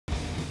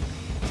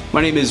My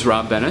name is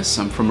Rob Bennis.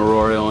 I'm from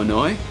Aurora,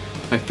 Illinois.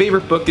 My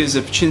favorite book is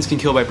If Chins Can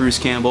Kill by Bruce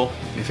Campbell.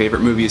 My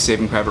favorite movie is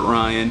Saving Private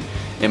Ryan.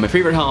 And my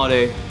favorite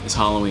holiday is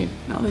Halloween.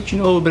 Now that you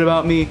know a little bit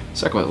about me,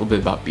 let's talk about a little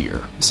bit about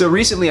beer. So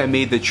recently I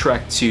made the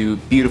trek to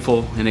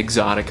beautiful and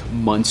exotic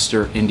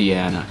Munster,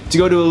 Indiana, to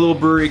go to a little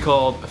brewery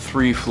called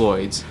Three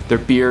Floyds. Their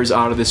beer is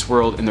out of this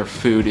world and their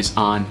food is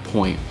on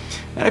point.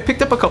 And I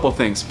picked up a couple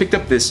things. Picked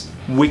up this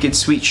wicked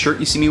sweet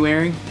shirt you see me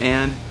wearing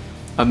and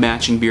a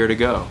matching beer to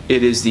go.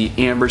 It is the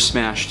Amber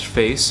Smashed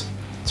Face.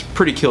 It's a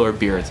pretty killer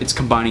beer. It's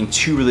combining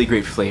two really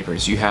great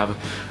flavors. You have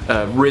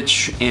a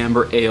rich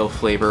amber ale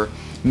flavor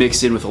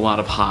mixed in with a lot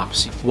of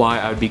hops. Why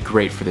I would be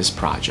great for this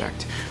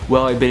project?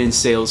 Well, I've been in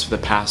sales for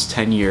the past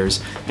 10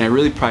 years and I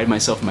really pride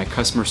myself in my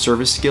customer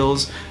service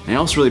skills, and I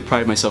also really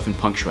pride myself in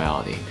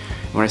punctuality.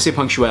 When I say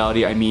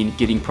punctuality, I mean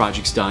getting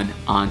projects done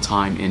on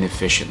time and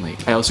efficiently.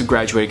 I also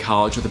graduated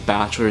college with a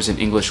bachelor's in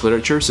English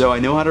literature, so I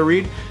know how to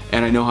read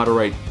and I know how to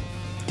write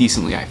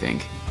decently, I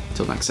think.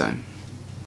 Till next time.